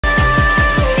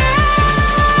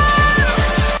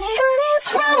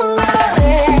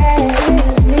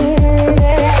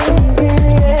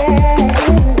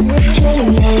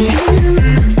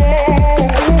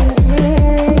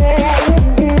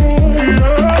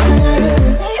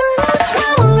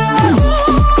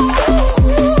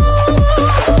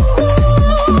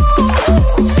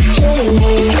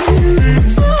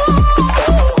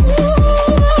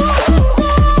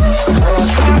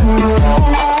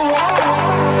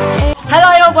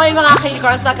kayo mga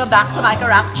Uniquecorns, welcome back to my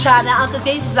channel. On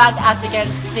today's vlog, as you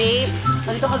can see,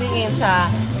 nandito kami ngayon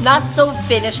sa not so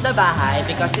finished na bahay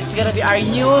because it's gonna be our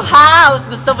new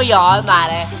house. Gusto mo yun,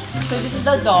 Mare? So this is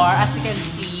the door, as you can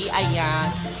see,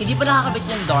 ayan. Hindi pa nakakabit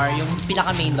yung door, yung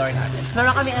pinaka-main door natin. So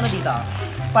meron kami ano dito,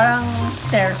 parang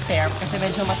stair kasi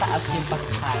medyo mataas yung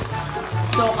pasakay.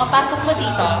 So, kapasok mo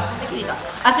dito,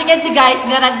 as you can see guys,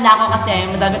 ngarag na ako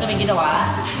kasi madami kami ginawa.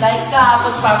 Like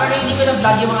kahapon pa, pero hindi ko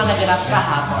na-vlog yung mga naganap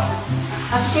kahapon.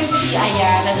 As you can see,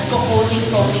 ayan, nagko-coating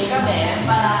kami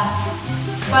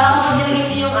para kung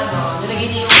nilagay niyo yung nilagay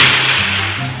niyo yung...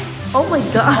 Oh my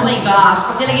gosh! Oh my gosh!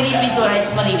 Pag nilagay niyo yung pintura, is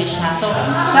malinis siya. So,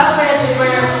 syempre,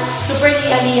 super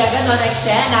liya-liya, gano'n,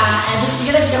 eksena. And this is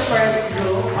gonna be the first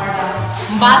room, or the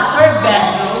master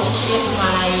bedroom, which is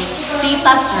my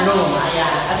tita's room.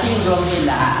 Ayan, at yung room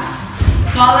nila.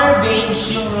 Color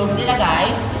beige yung room nila,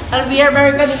 guys. And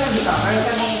meron kami dito, meron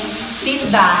kami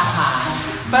tindahan.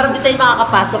 Pero di tayo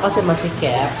makakapasok kasi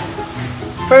masikip.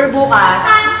 Pero bukas,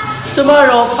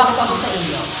 tomorrow, papakita ko sa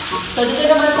inyo. So dito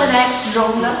naman sa next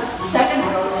room, na second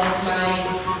room is my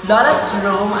Lola's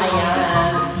room.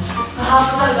 Ayan.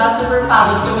 Kahapon talaga, super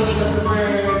pagod kami dito, super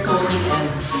coating and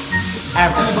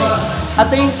everything. At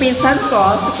yung pinsan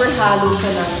ko, super halo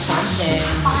siya ng something.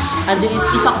 And yung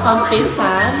isa pang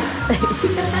pinsan.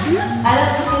 And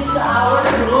let's proceed to our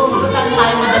room. Kung saan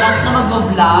tayo madalas na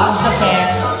mag-vlog kasi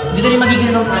dito rin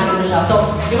magiging room namin siya.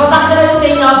 So, ipapakita namin sa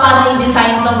inyo paano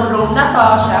i-design tong room na to.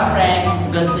 Siyempre,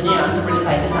 gusto niyo yun, super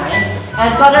design.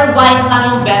 And color white lang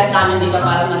yung bed namin dito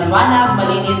para maliwanag,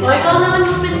 malinis. O, ikaw naman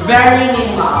yung very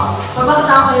minimal.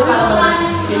 Papakita ko kayo para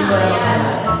mag-pintura naman.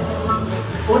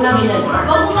 Unang ilan, Mark?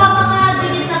 Huwag mo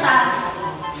papakadikit sa taas.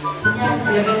 Yan.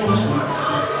 Ilagay mo siya, Mark.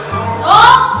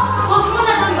 Oh! Huwag mo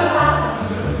na itong basa.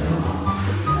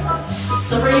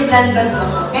 Super i-blend lang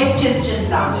siya. Kahit cheese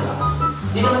lang, di ba?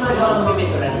 Hindi naman talaga ako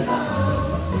magpipintura dito.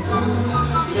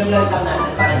 I-blend lang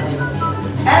natin para hindi masira.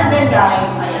 And then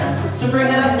guys, ayan. Super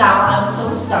ganap na ako. I'm so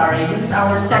sorry. This is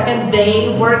our second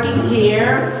day working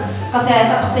here. Kasi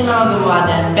tapos na yung mga gumawa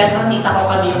din. Bet ng tita ko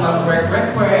kami yung mag-work.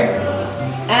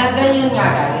 And then yun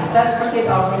nga guys, let's proceed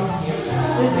over here.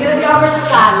 This is gonna be our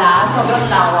sala.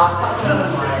 Sobrang lawak.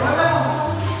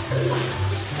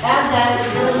 And then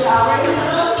it's gonna be our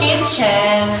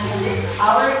kitchen.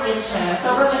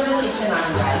 Sobrang ganda yung kitchen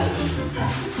namin guys.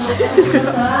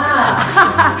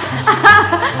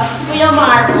 At si Kuya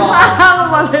Marco,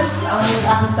 ang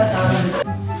assistant namin.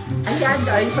 Ayan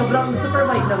guys, sobrang super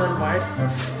white naman, Mars.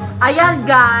 Ayan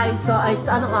guys, so it's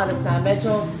anong oras na?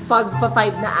 Medyo pa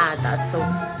 5 na ata. So,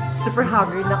 super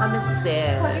hungry na kami,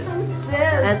 sis.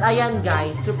 And ayan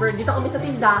guys, super dito kami sa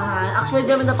tindahan. Actually,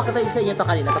 di naman napakita sa inyo to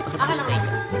kanina. Tapos sa inyo.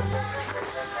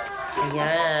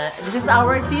 Ayan, this is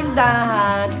our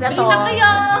tindahan. Kasi ito,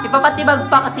 ipapatibag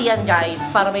pa kasi yan guys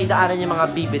para may daanan yung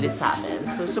mga bibili sa amin.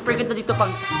 So, super ganda dito pag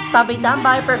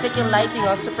tambay-tambay. Perfect yung lighting,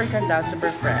 oh. Super ganda, super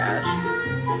fresh.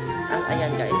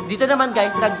 Ayan guys. Dito naman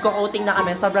guys, nagko-coating na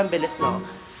kami. Sobrang bilis, no?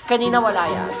 Kanina wala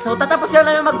yan. So, tatapos na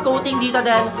namin mag-coating dito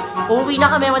then uuwi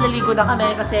na kami, manaligo na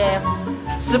kami kasi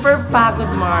super pagod,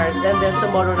 Mars. And then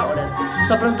tomorrow na ulit.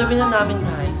 Sobrang dumi na namin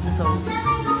guys. So,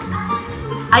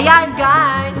 ayan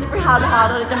guys! Super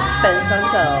halo-halo ulit yung pensan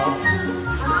ko.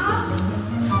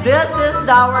 This is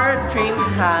our dream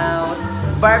house.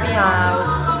 Barbie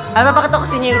house. Ay, mapakita ko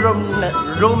sa inyo yung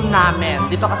room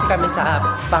namin. Dito kasi kami sa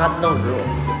pangatlong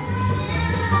room.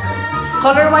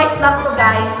 Color white lang to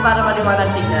guys para maliwanag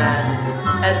tingnan.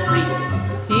 And free.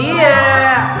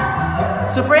 Yeah!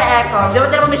 Super eco. Di ba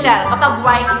tayo Michelle? Kapag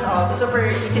white,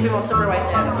 super, isipin mo, super white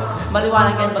na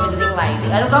maliwanag yan, maganda yung lighting.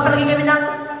 Alam ko, palagay kami ng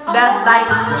LED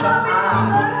lights dyan.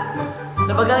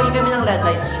 Napagalagay kami ng LED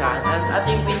lights dyan. At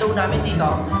yung window namin dito,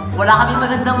 wala kami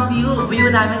magandang view.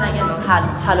 View namin ay yan,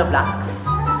 hollow blocks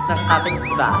ng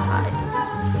kapitbahay.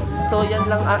 So, yan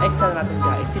lang ang excel natin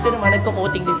guys. Dito naman,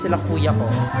 nagko-coating din sila kuya ko.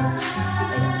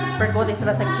 Ayan, super coating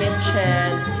sila sa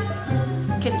kitchen.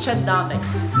 Kitchen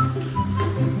names.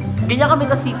 Ganyan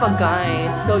kami kasipag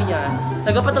guys. So, yan.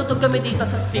 Nagpatugtog kami dito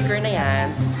sa speaker na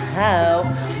yan. So,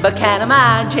 baka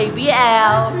naman,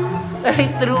 JBL.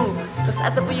 Ay, true. Tapos,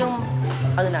 ito po yung,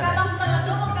 ano namin.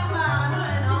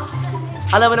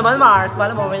 Alam mo naman, Mars.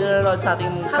 Alam mo, may nanonood sa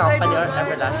ating company or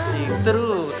everlasting.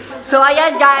 True. So,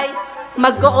 ayan guys.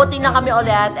 Magko-coating na kami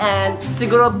ulit and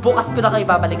siguro bukas ko na kayo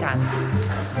babalikan.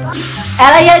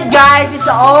 And ayan guys, it's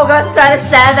August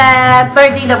 27!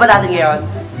 30 na ba natin ngayon?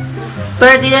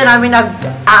 30 na namin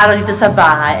nag-aaral dito sa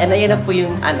bahay and ayan na po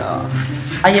yung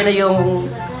ayan na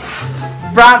yung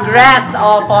progress.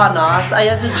 Opo, no? So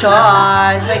ayan si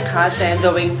Joyce, my cousin,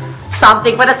 doing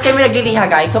something. Panas kami nagliliha,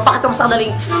 guys. So, pakita mo sa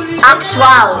kanaling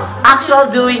actual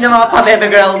doing ng mga pabebe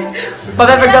girls.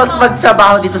 Pabebe girls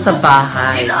magtrabaho dito sa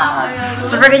bahay.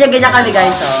 Super ganyan-ganyan kami,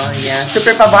 guys. Oh, yeah.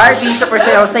 Super pa-Barbie, super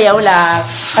sayaw-sayaw lang.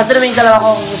 At ito naman yung dalawa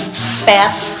kong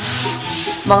pet.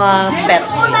 Mga pet.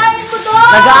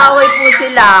 Nag-aaway po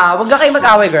sila. Huwag ka kayo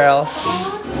mag-aaway, girls.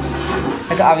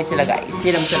 Nag-aaway sila, guys.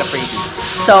 Sila mo sila pretty.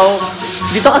 So,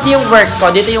 dito kasi yung work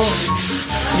ko. Dito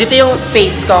yung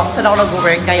space ko. Saan ako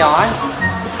nag-work ngayon.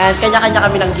 And kanya-kanya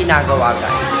kami ng ginagawa,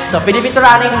 guys. So,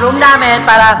 pinipinturahan yung room namin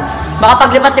para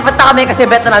makapaglipat-lipat na kami kasi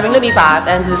bet na namin lumipat.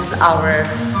 And this is our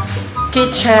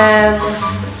kitchen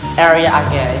area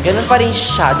again. Ganun pa rin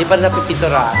siya. Di pa rin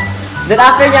napipinturahan. Then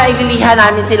after niya, ililiha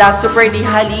namin sila. Super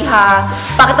liha-liha.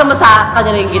 Pakita mo sa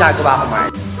kanila yung ginagawa ko, Mark.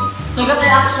 So, ganito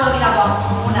yung actual ginagawa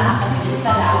ko muna. Kanina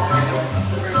sa ladder.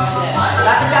 Super pag-level.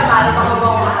 Bakit ka, Mari? Baka mo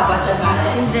ako mahaba dyan, Mari?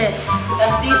 Hindi.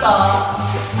 Tapos dito,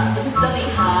 this is the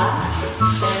liha.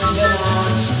 And I'm gonna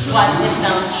squash it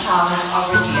down chunk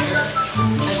over here.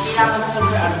 And kailangan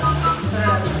super ano siya. Super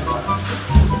natin ito.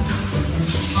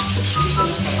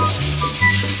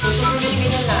 So, super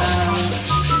ganyan lang.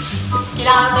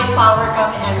 Kailangan may power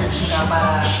kami energy na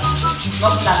para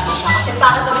mag-flat mo siya. Kasi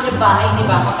bakit naman yung bahay, di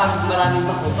ba, kapag maraming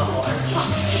makuha ko or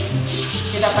something.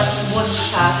 Kasi dapat smooth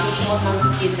siya, smooth ng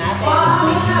skin natin, yung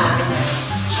face natin.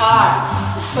 Char!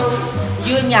 So,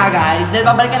 yun nga, guys. Then,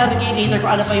 babalikan natin kayo later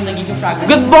kung ano pa yung nagiging progress.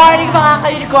 Good morning, mga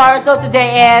ka-Unicorns! So,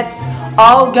 today it's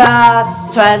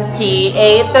August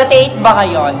 28. 28 ba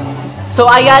ngayon?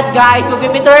 So, ayan, guys.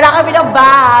 Magpipintura na kami ng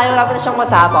bahay. Wala pa na siyang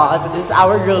matapos. So, this is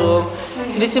our room.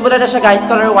 Sinisimula na siya, guys.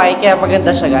 Color white. Kaya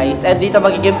maganda siya, guys. And dito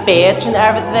magiging pitch and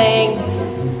everything.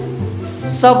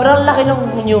 Sobrang laki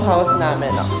ng new house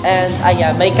namin. No? And,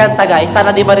 ayan. May kanta, guys.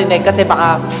 Sana di marinig kasi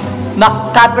baka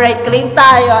mag-copyright claim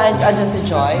tayo. And andyan si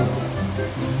Joyce.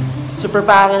 Super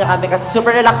pangin na kami kasi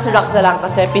super relax na lang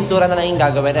kasi pintura na lang yung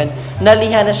gagawin. And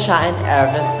nalihan na siya and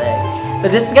everything.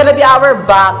 So this is gonna be our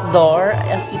back door.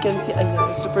 As you can see,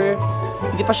 ayun, super,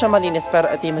 hindi pa siya malinis pero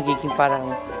ito yung magiging parang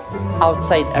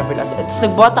outside every last. It's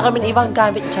nagbuhat na kami ng ibang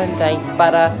gamit dyan, guys,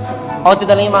 para ito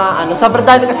na lang yung mga ano. Sobrang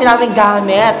dami kasi namin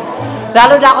gamit.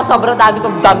 Lalo na ako, sobrang dami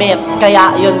kong damit.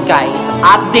 Kaya yun, guys.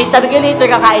 Update namin kayo later,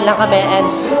 kakain lang kami and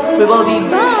we will be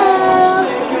back.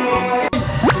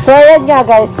 So ayan nga,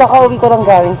 guys, kakauwi ko lang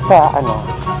galing sa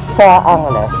sa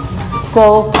Angles.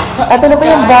 So, ito na po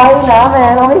yung bahay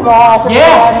namin. Oh my gosh.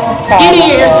 Yeah!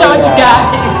 Skinny here, told you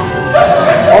guys!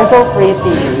 And so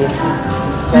pretty.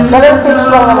 Color pitch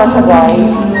lang naman siya,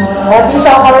 guys. Dito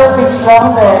ang color pitch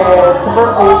lang din. Super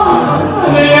pretty.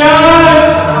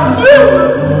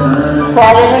 So,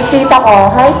 ayan yung tita ko.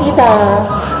 Hi, tita!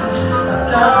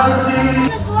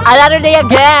 Another day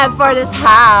again for this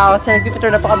house. So,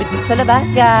 nagpipicture na po kami dito sa labas,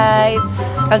 guys.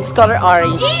 And it's color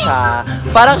orange siya.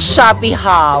 Parang Shopee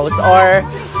house or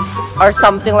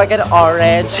something like an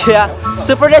orange. Yeah.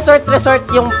 Super resort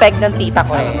yung peg ng tita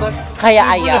ko eh.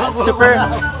 Kaya ayan. Super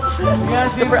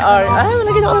orange. Ay,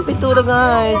 nalagyan ako ng pintura,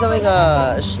 guys. Oh my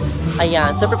gosh.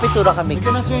 Ayan. Super pintura kami.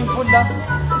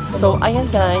 So, ayan,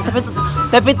 guys.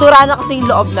 Napintura na kasi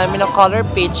yung loob namin ng color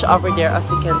pitch over there as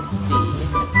you can see.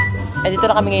 And dito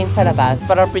na kami ngayon sa labas.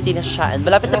 Para pretty na siya. And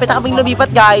malapit na kaming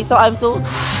lumipat, guys. So, I'm so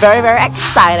very, very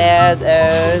excited.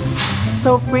 And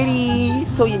so pretty.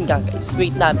 So, yun nga, guys.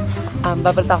 Wait lang.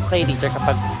 Babalita ko kayo later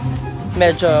kapag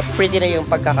medyo pretty na yung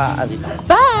pagkaka-alito.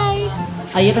 Bye!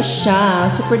 Ayan na siya.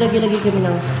 Super lagi-lagi kami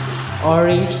ng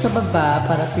orange sa baba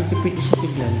para pretty siya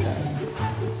tignan, guys.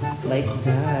 Like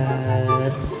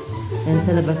that. And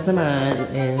sa labas naman,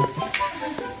 it is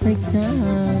like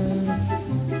that.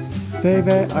 Very,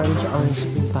 very orange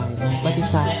yung tayo. Pati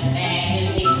sa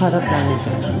harap namin,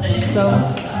 guys. So,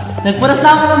 nagpunas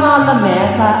lang ako ng mga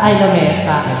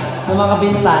lamesa. Ng mga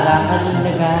bintana.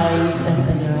 Kanina, guys. And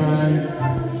ayan.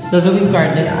 Gagawing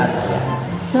garden ata yan.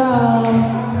 So,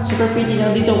 super pretty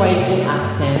lang. Dito white yung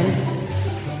accent.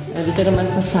 And dito naman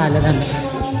sa sala namin.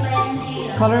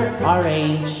 Color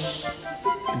orange.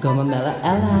 Gomamela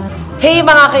Ella. Hey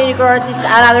mga ka-Unicorns! It's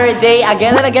another day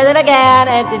again and again and again.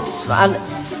 And it's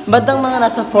bandang mga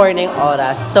nasa 4 na yung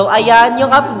oras. So, ayan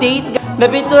yung update.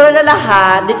 Napintura na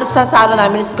lahat. Dito sa sala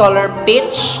namin is color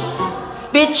pitch.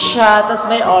 Pitch siya, tapos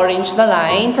may orange na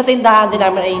line. Sa tindahan din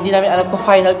namin ay hindi namin alam kung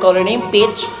final color na yung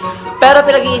pitch. Pero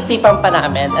pinag-iisipan pa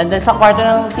namin. And then sa kwarto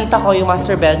ng tita ko, yung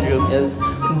master bedroom is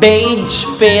beige,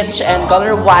 pitch, and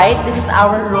color white. This is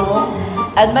our room.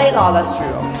 And my lola's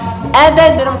room. And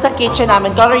then, dun sa kitchen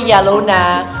namin, color yellow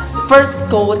na first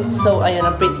coat. So, ayan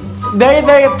ang pretty. Very,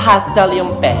 very pastel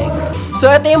yung peg. So,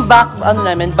 ito yung back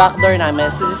door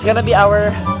namin. So, this is gonna be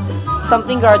our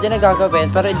something garden na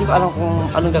gagawin. Pero hindi ko alam kung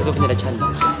anong gagawin nila dyan.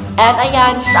 And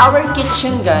ayan, this is our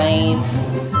kitchen, guys.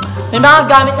 May mga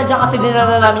gamit na dyan kasi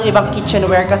dinala namin yung ibang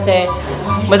kitchenware kasi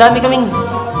madami kaming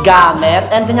gamit.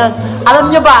 And then yan,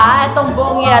 alam nyo ba, itong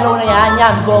buong yellow na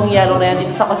yan, buong yellow na yan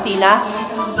dito sa kusina.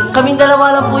 Kaming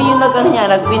dalawa lang po yung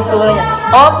nagpintura niya.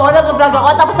 Opo, nag-vlog ako,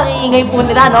 tapos ang iingay po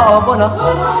nila, no? Opo, no?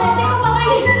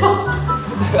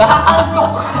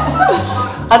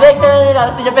 Ano yung eksena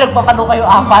nila? Kasi niya pinagpapano kayo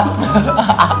 4.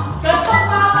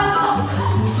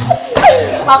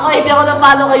 Ako, hindi ako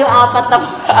napalo kayo 4 na.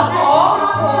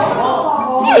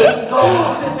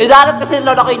 Hinahanap kasi ng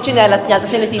lola ko yung chinelas niya,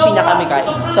 tapos sinisisi niya kami, guys.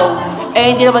 So,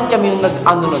 hindi naman kami yung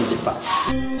nag-ano nun, di ba?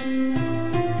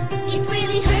 It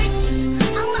really hurts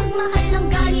ang magmahal ng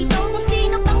ganito. Kung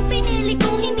sino pang pinili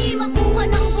kong hindi makuha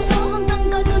ng buo. Hanggang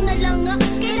gano'n na lang nga,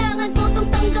 kailangan ko itong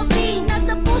tanggapin.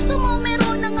 Nasa puso mo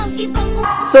meron ng ang ibang.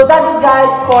 So that is,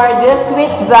 guys, for this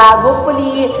week's vlog.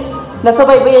 Hopefully,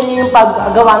 nasubaybayan niyo yung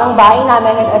paggawa ng bahay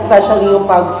namin, and especially yung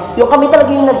kami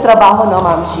talaga yung nagtrabaho, no,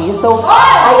 Ma'am Shi. So,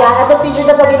 ayan, at yung t-shirt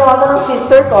na ito ginawa ko ng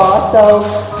sister ko. So,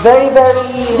 very,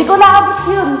 very... Hindi ko naabot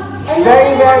yun.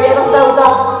 Very, ito sa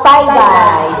itong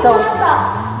tie-dye. So,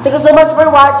 thank you so much for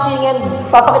watching, and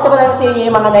papakita pa namin sa inyo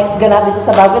yung mga next ganap dito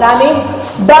sa bago namin.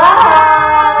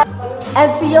 Bye!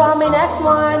 And see you on my next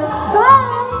one.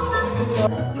 Bye!